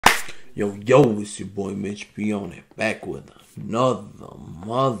Yo, it's your boy Mitch B on it. Back with another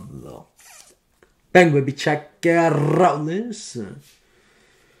mother. Bang, baby, check it out. Listen.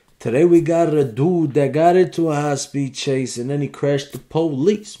 Today we got a dude that got into a high-speed chase and then he crashed the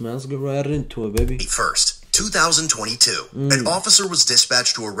police, man. Let's get right into it, baby. First, 2022. An officer was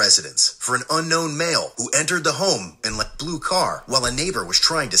dispatched to a residence for an unknown male who entered the home in a blue car while a neighbor was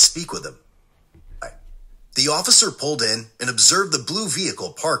trying to speak with him. The officer pulled in and observed the blue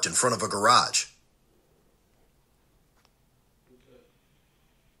vehicle parked in front of a garage.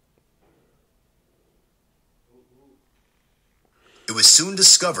 It was soon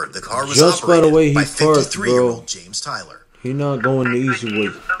discovered the car was just operated by the way he by parked, 53-year-old James Tyler. He not going the easy way.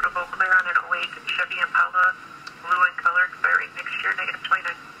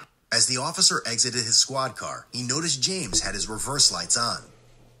 As the officer exited his squad car, he noticed James had his reverse lights on.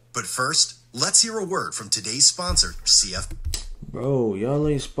 But first, let's hear a word from today's sponsor, CF. Bro, y'all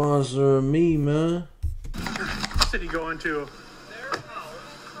ain't sponsoring me, man. What city going to?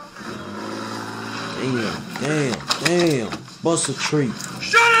 Damn. Bust a tree.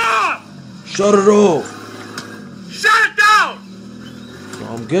 Shut up! Shut it off! Shut it down! So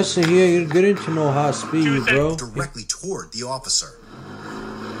I'm guessing he ain't get into no high speed, bro. Directly toward the officer.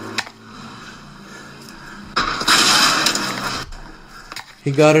 He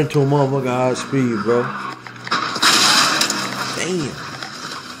got into a motherfucking high speed, bro. Damn.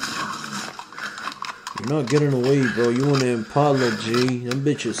 You're not getting away, bro. You want an Impala, G. Them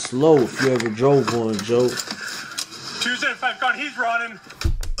bitches slow if you ever drove one, Joe. 275 gun, he's running.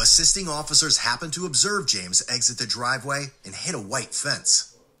 Assisting officers happened to observe James exit the driveway and hit a white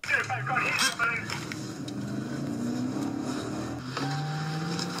fence. 275 gun, he's running.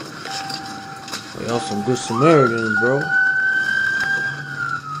 Y'all some good Samaritans, bro.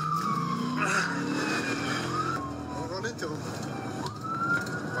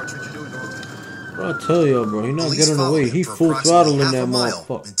 I tell y'all, bro, he not Police getting away. He for full approximately throttle in half that a mile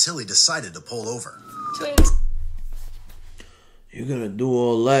motherfucker. until he decided to pull over. You're gonna do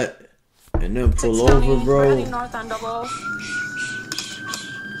all that and then pull over, bro. North on double.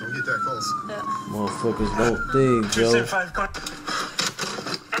 Don't get that close. Motherfuckers don't think, Joe. 275 gun.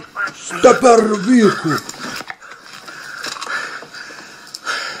 Step out of the vehicle.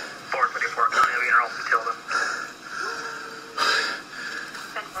 424 gun, we are also killed him.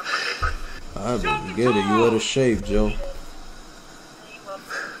 I didn't get it. You out of shape, Joe.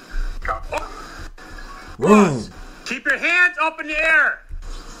 Run. Keep your hands up in the air.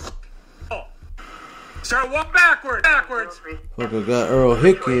 Oh. Start walk backwards. Fucker got Earl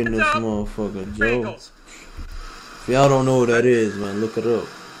Hickey in this motherfucker, Joe. If y'all don't know what that is, man, look it up.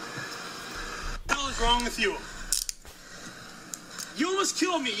 What the hell is wrong with you? You almost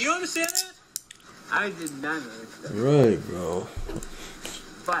killed me. You understand that? I did not understand. Right, bro.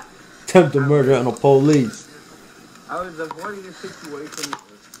 But Attempted murder on the police. I was avoiding a situation.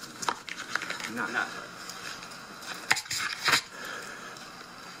 No.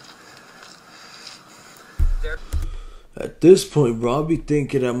 At this point, bro, I'll be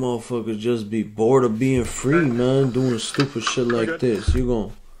thinking that motherfucker just be bored of being free, man, doing stupid shit like this. You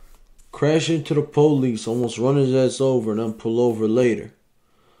gonna crash into the police, almost run his ass over, and then pull over later.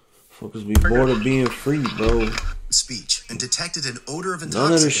 Fuckers be bored of being free, bro. Speech and detected an odor of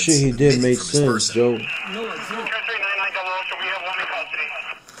None of the shit he did made sense, Joe. I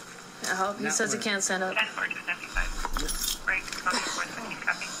hope he says he can't stand up.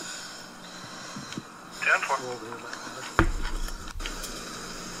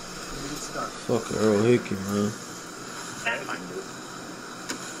 Fuck Earl Hickey, man.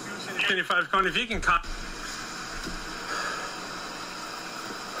 275 gun, if you can cut.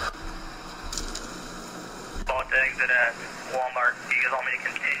 About to exit at Walmart. Do you guys want me to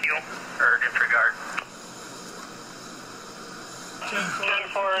continue or disregard?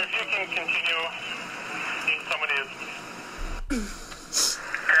 10-4, if you can continue. Somebody is.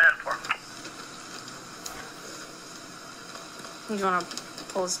 10-4. You want to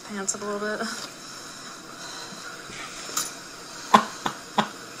pull his pants up a little bit?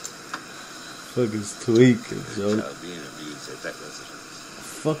 Fucking tweaking, Joe. Child being abused at that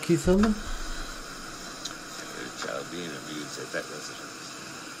residence. Fuck you telling? Child being abused at that residence.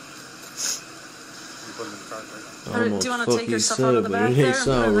 I don't know Do you what want the to fuck take he your stuff said, out of the but back it there ain't and put it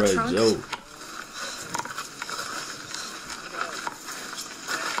sound in the right, trunk? Joe.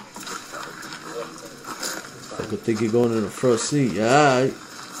 I could think you're going in the front seat. Alright.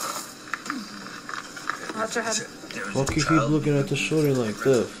 Watch your head. Fuck you keep looking at the shorty like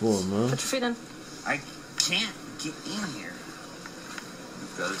that for, man? Put your feet in. I can't get in here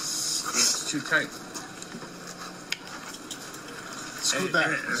because it's too tight. Scoot back.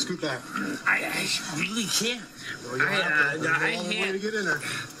 Scoot back. I really can't. Well, you have to. There's I no other way to can't. get in there.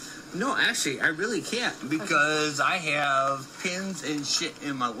 No, actually, I really can't because I have pins and shit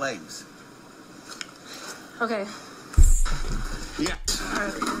in my legs. Okay. Yeah.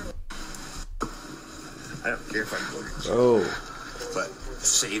 Alright. I don't care if I go to jail, Bro, but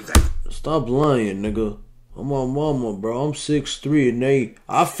save that. stop lying, nigga. I'm my mama, bro. I'm 6'3" and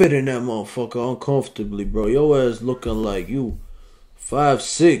I fit in that motherfucker uncomfortably, bro. Your ass looking like you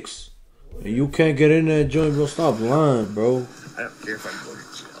 5'6", and you can't get in that joint, bro. Stop lying, bro. I don't care if I go to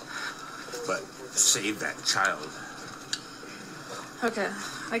jail, but save that child. Okay.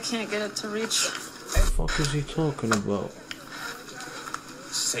 I can't get it to reach. What the fuck is he talking about?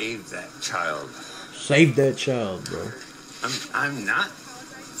 Save that child. Save that child, bro. I'm not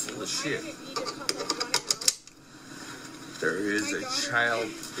full of shit. There is a child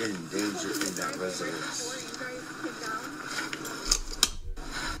in danger in that residence.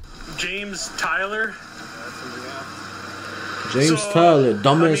 James Tyler. James So, Tyler,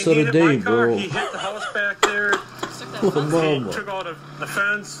 dumbass he of the hit day, my car, bro. He hit the house back there. My He mama. took out the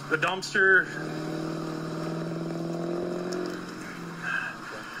fence, the dumpster.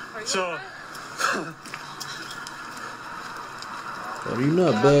 So, Bro, you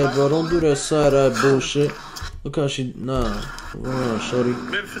not bad, bro. Don't do that side-eye bullshit. Look how she... Nah. Come on, shorty.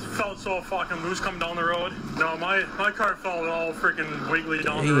 it felt so fucking loose coming down the road. No, my car felt all freaking wiggly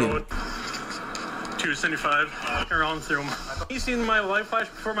down the Damn. road. 275 around through him. You seen my light flash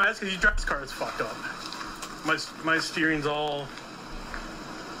before my eyes because he drives his car. It's fucked up. My steering's all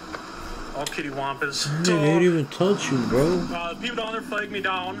kitty wampus. They didn't even touch you, bro. The people down there flagged me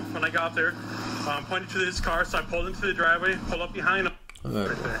down when I got there. Pointed to his car, so I pulled into the driveway, pulled up behind him. Alright,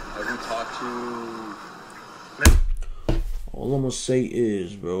 bro. Have you talked to... All I'm gonna say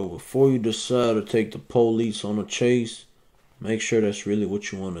is, bro, before you decide to take the police on a chase, make sure that's really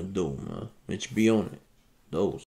what you want to do, man. Bitch, be on it. Those.